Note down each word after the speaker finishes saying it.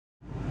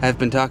I've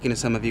been talking to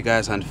some of you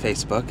guys on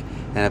Facebook,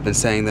 and I've been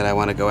saying that I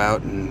want to go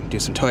out and do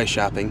some toy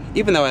shopping,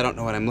 even though I don't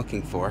know what I'm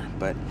looking for,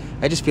 but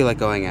I just feel like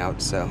going out,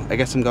 so I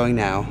guess I'm going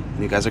now,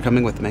 and you guys are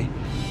coming with me.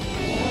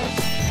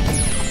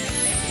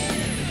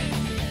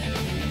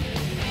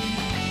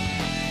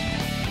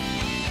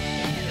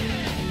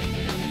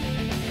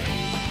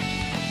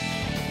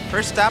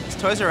 First stop is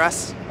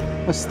ToysRus.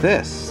 What's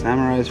this?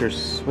 Samurai's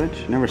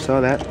Switch? Never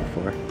saw that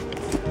before.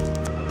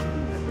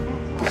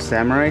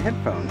 Samurai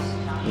headphones.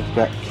 We've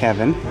got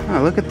Kevin.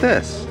 Oh, look at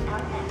this.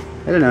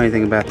 I didn't know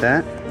anything about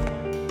that.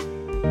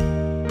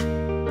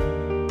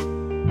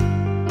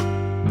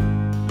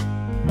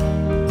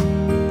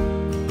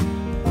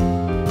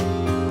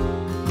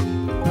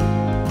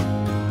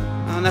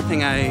 Well,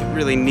 nothing I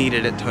really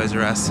needed at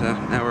ToysRus, so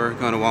now we're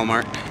going to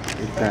Walmart.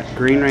 We've got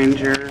Green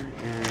Ranger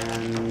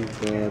and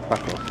the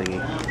buckle thingy.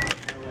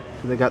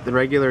 So they got the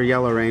regular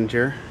Yellow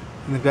Ranger,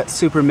 and they've got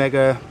Super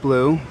Mega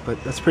Blue,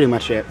 but that's pretty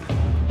much it.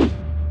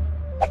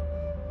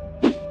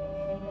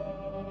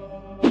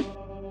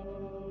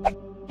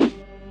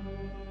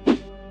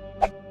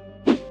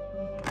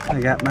 I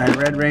got my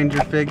Red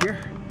Ranger figure.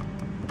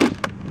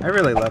 I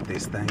really love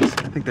these things.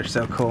 I think they're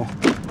so cool.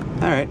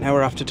 Alright, now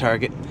we're off to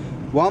Target.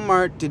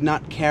 Walmart did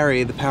not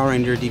carry the Power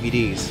Ranger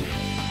DVDs.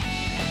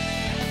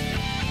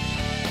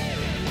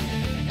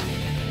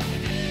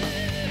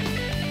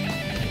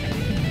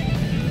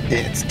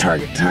 It's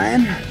Target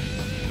time.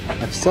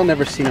 I've still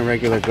never seen a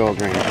regular Gold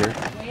Ranger.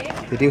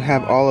 They do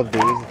have all of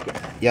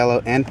these,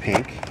 yellow and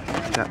pink.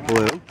 They've got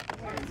blue.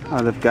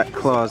 Oh, they've got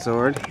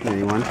Clawzord,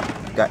 anyone.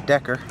 Got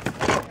Decker.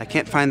 I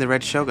can't find the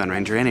Red Shogun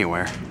Ranger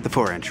anywhere. The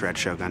 4-inch Red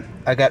Shogun.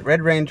 I got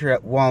Red Ranger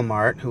at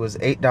Walmart, who was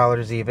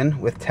 $8 even.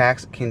 With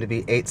tax, it came to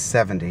be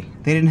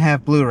 $8.70. They didn't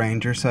have Blue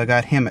Ranger, so I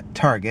got him at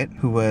Target,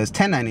 who was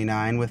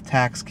 $10.99. With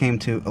tax, came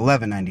to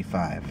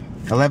 $11.95.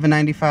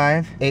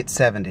 $11.95,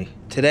 $8.70.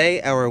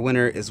 Today, our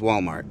winner is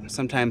Walmart.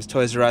 Sometimes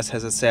ToysRus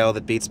has a sale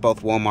that beats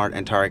both Walmart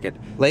and Target.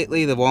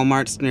 Lately, the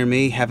Walmarts near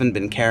me haven't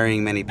been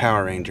carrying many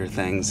Power Ranger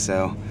things,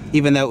 so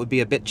even though it would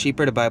be a bit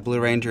cheaper to buy Blue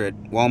Ranger at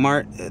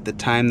Walmart, at the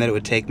time that it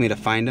would take me to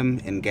find them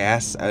in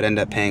gas, I would end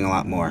up paying a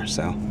lot more,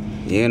 so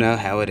you know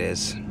how it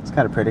is. It's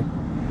kind of pretty.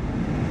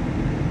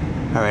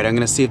 Alright, I'm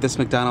gonna see if this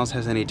McDonald's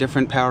has any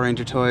different Power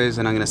Ranger toys,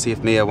 and I'm gonna see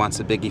if Mia wants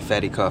a Biggie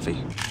Fatty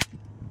coffee.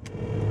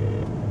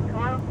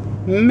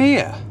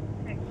 Mia,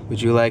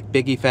 would you like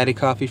Biggie Fatty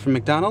coffee from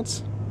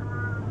McDonald's?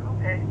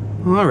 Okay.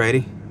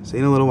 Alrighty. See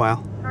you in a little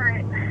while.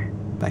 Alright.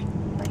 Bye.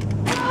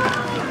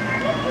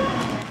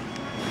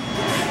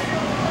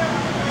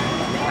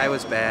 I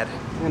was bad.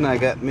 And I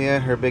got Mia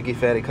her Biggie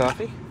Fatty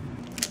coffee.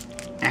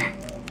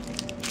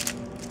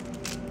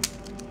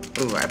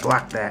 Ooh, I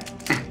blocked that.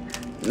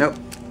 Nope.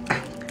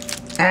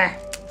 Yeah.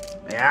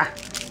 Yeah.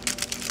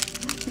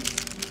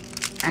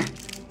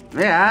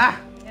 Yeah,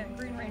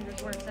 Green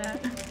Ranger's where it's at.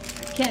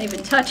 Can't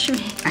even touch me.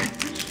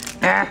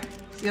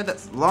 See how that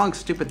long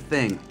stupid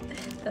thing.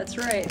 That's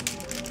right.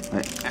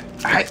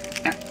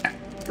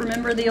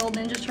 Remember the old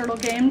Ninja Turtle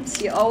games?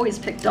 You always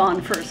pick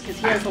Dawn first because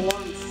he has a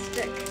long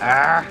stick.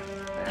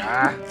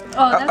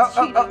 Oh, that's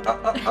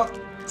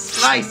cheating.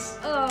 Slice!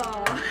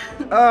 Oh.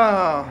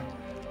 Oh.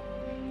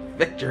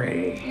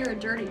 Victory. You're a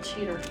dirty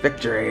cheater.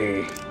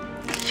 Victory.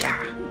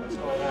 Yeah.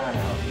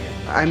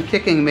 I'm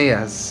kicking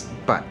Mia's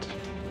butt.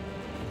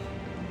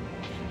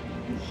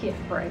 Yeah,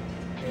 right.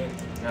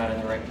 Not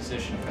in the right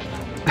position for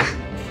that.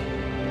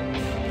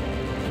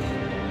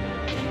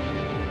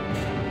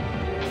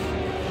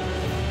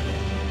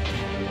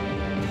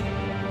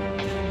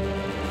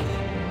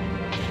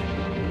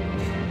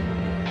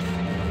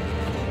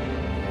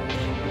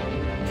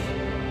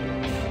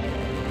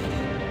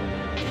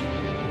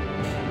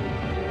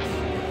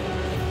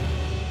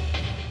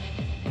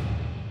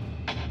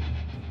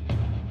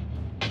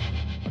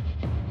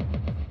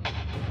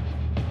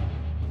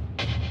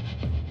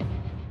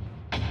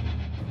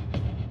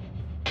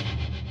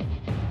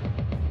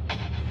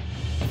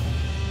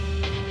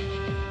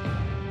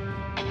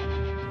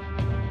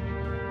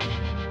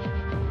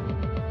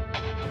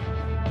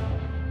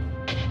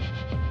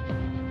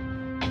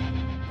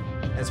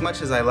 As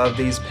much as I love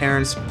these,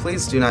 parents,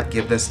 please do not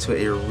give this to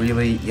a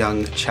really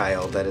young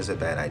child. That is a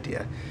bad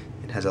idea.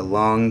 It has a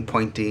long,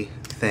 pointy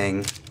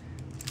thing.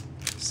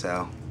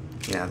 So,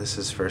 yeah, this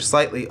is for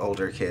slightly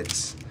older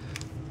kids.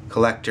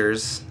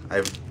 Collectors,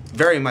 I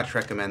very much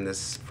recommend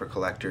this for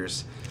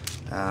collectors.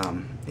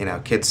 You know,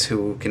 kids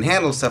who can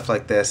handle stuff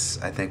like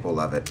this, I think will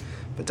love it.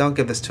 But don't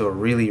give this to a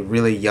really,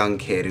 really young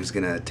kid who's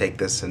gonna take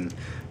this and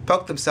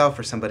poke themselves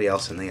or somebody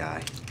else in the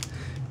eye.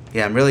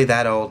 Yeah, I'm really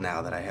that old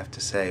now that I have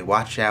to say,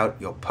 watch out,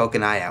 you'll poke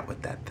an eye out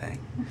with that thing.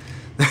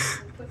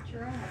 Put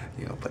your eye.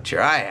 You'll put your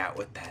eye out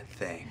with that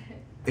thing.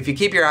 If you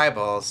keep your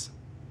eyeballs,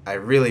 I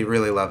really,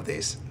 really love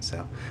these.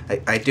 So,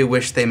 I do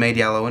wish they made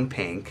yellow and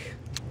pink.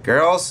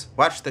 Girls,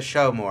 watch the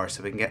show more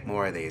so we can get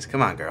more of these.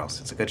 Come on,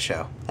 girls, it's a good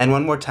show. And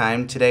one more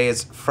time, today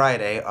is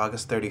Friday,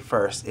 August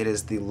 31st. It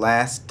is the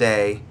last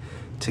day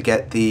to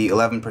get the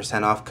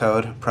 11% off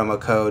code,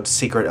 promo code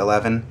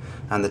SECRET11.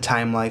 on the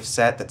Time Life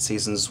set, that's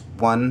seasons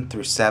 1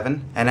 through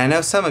 7. And I know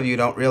some of you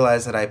don't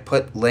realize that I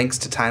put links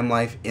to Time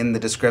Life in the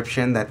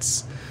description.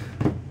 That's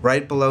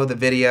right below the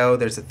video.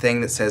 There's a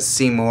thing that says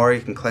see more.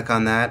 You can click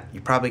on that.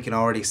 You probably can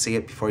already see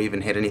it before you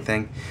even hit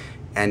anything.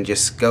 And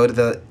just go to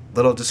the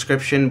little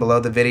description below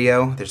the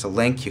video. There's a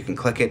link. You can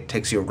click it. It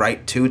takes you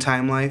right to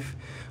Time Life.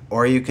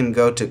 Or you can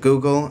go to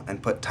Google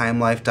and put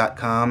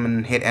timelife.com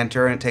and hit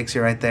enter and it takes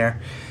you right there.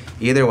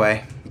 Either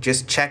way, you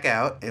just check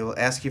out. It will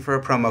ask you for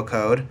a promo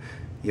code.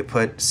 You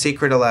put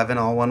secret11,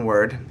 all one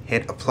word,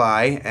 hit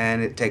apply,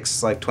 and it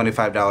takes like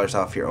 $25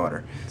 off your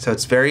order. So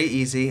it's very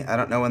easy. I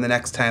don't know when the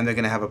next time they're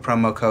going to have a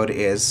promo code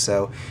is,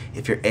 so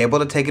if you're able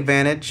to take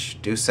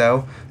advantage, do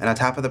so. And on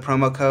top of the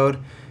promo code,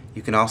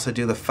 you can also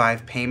do the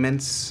 5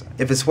 payments.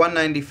 If it's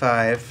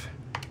 $195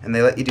 and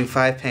they let you do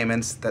 5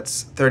 payments,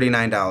 that's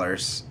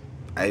 $39.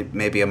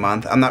 Maybe a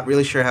month. I'm not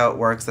really sure how it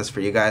works. That's for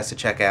you guys to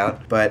check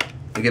out. But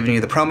I'm giving you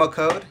the promo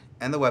code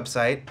and the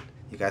website.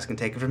 You guys can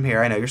take it from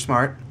here. I know you're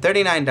smart.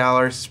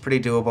 $39 is pretty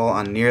doable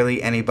on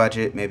nearly any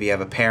budget. Maybe you have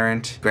a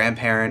parent,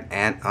 grandparent,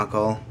 aunt,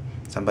 uncle,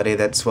 somebody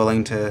that's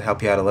willing to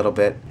help you out a little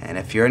bit. And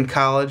if you're in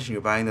college and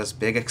you're buying those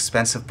big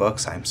expensive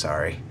books, I'm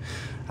sorry.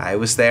 I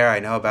was there,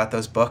 I know about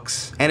those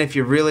books. And if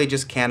you really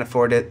just can't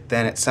afford it,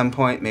 then at some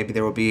point maybe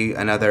there will be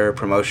another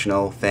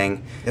promotional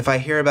thing. If I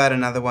hear about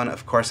another one,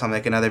 of course I'll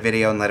make another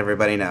video and let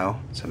everybody know.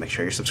 So make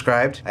sure you're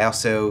subscribed. I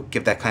also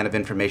give that kind of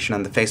information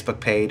on the Facebook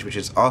page, which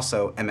is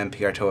also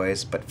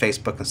MMPRtoys, but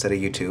Facebook instead of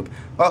YouTube.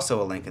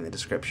 Also a link in the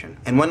description.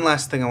 And one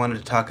last thing I wanted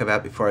to talk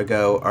about before I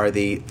go are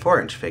the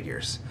 4-inch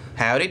figures.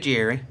 Howdy,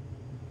 Jerry.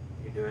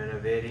 You doing a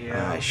video?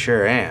 I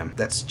sure am.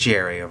 That's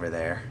Jerry over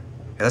there.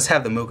 Okay, let's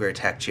have the Mooger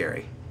attack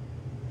Jerry.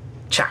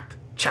 Chop,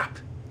 chop,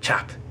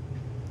 chop,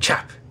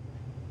 chop,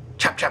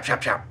 chop, chop,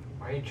 chop, chop.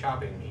 Why are you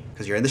chopping me?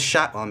 Because you're in the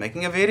shot while I'm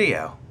making a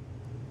video.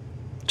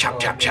 Chop,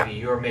 chop, chop. Maybe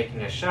you're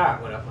making a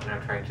shot when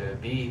I'm trying to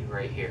be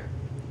right here.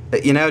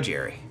 But you know,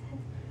 Jerry.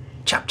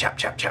 Chop, chop,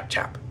 chop, chop,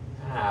 chop.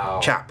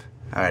 Ow. Chop.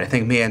 Alright, I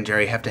think Mia and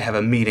Jerry have to have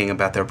a meeting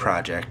about their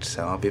project,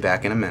 so I'll be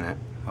back in a minute.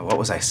 Oh, what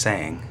was I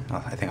saying?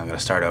 Oh, I think I'm going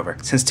to start over.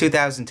 Since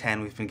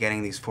 2010, we've been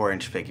getting these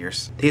 4-inch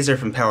figures. These are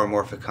from Power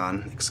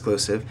Morphicon,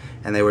 exclusive,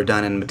 and they were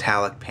done in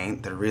metallic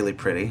paint. They're really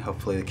pretty.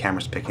 Hopefully the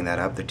camera's picking that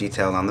up. They're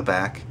detailed on the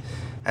back.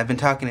 I've been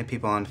talking to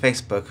people on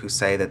Facebook who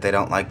say that they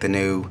don't like the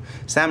new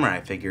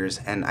Samurai figures,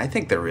 and I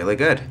think they're really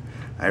good.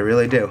 I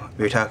really do.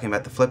 We were talking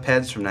about the flip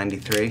heads from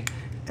 '93,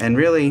 and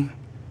really,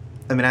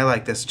 I mean, I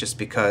like this just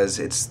because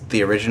it's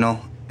the original.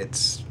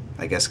 It's,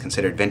 I guess,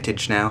 considered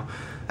vintage now.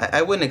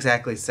 I wouldn't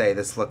exactly say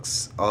this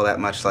looks all that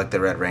much like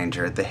the Red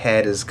Ranger. The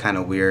head is kind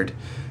of weird.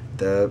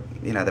 The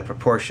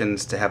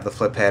proportions to have the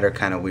flip head are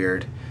kind of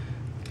weird.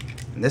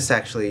 And this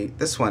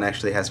one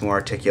actually has more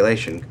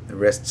articulation. The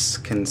wrists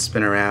can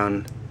spin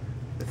around.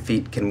 The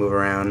feet can move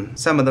around.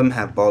 Some of them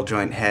have ball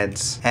joint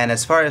heads. And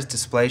as far as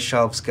display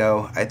shelves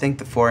go, I think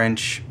the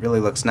 4-inch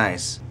really looks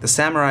nice. The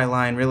Samurai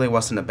line really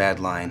wasn't a bad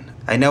line.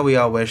 I know we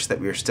all wish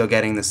that we were still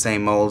getting the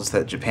same molds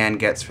that Japan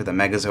gets for the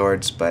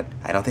Megazords, but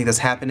I don't think that's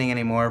happening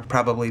anymore,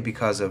 probably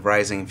because of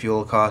rising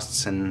fuel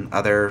costs and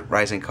other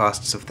rising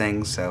costs of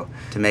things. So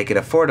to make it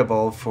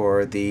affordable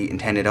for the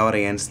intended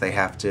audience, they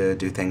have to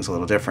do things a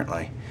little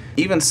differently.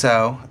 Even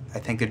so, I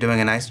think they're doing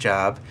a nice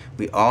job.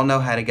 We all know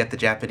how to get the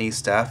Japanese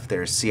stuff.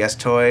 There's CS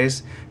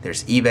Toys,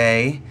 there's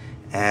eBay,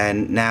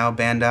 and now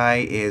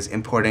Bandai is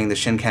importing the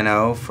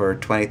Shinken-O for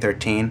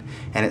 2013,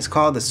 and it's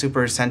called the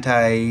Super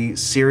Sentai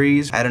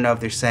series. I don't know if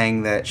they're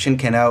saying that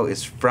Shinken-O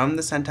is from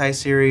the Sentai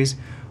series,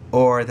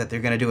 or that they're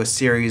going to do a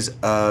series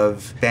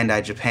of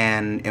Bandai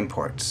Japan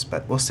imports,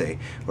 but we'll see.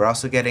 We're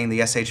also getting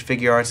the SH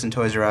Figure Arts and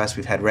ToysRus.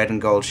 We've had Red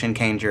and Gold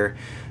Shinkanger.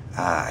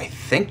 I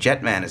think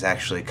Jetman is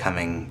actually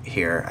coming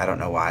here. I don't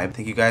know why. I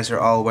think you guys are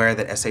all aware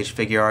that SH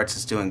Figure Arts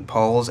is doing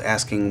polls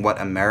asking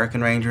what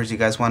American Rangers you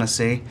guys want to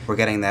see. We're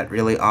getting that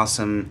really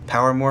awesome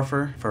Power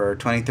Morpher for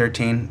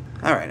 2013.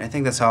 Alright, I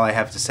think that's all I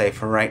have to say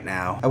for right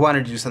now. I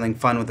wanted to do something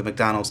fun with the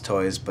McDonald's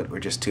toys, but we're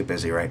just too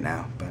busy right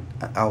now. But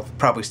I'll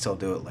probably still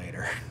do it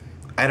later.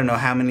 I don't know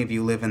how many of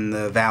you live in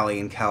the valley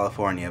in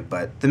California,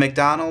 but the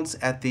McDonald's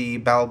at the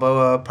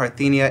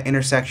Balboa-Parthenia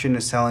intersection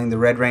is selling the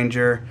Red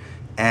Ranger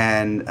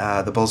and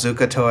the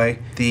Bolzuka toy.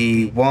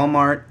 The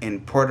Walmart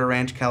in Porter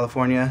Ranch,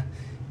 California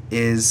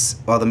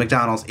the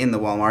McDonald's in the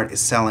Walmart is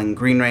selling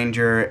Green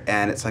Ranger,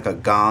 and it's like a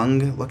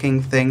gong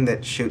looking thing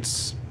that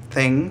shoots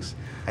things.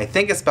 I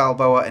think it's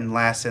Balboa and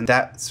Lassen.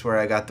 That's where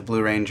I got the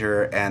Blue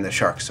Ranger and the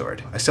Shark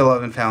Sword. I still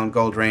haven't found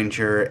Gold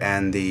Ranger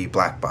and the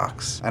Black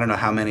Box. I don't know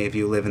how many of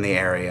you live in the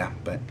area,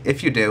 but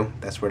if you do,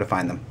 that's where to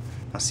find them.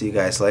 I'll see you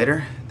guys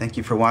later. Thank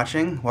you for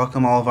watching.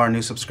 Welcome all of our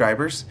new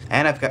subscribers.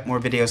 And I've got more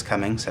videos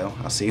coming, so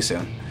I'll see you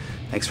soon.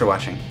 Thanks for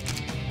watching.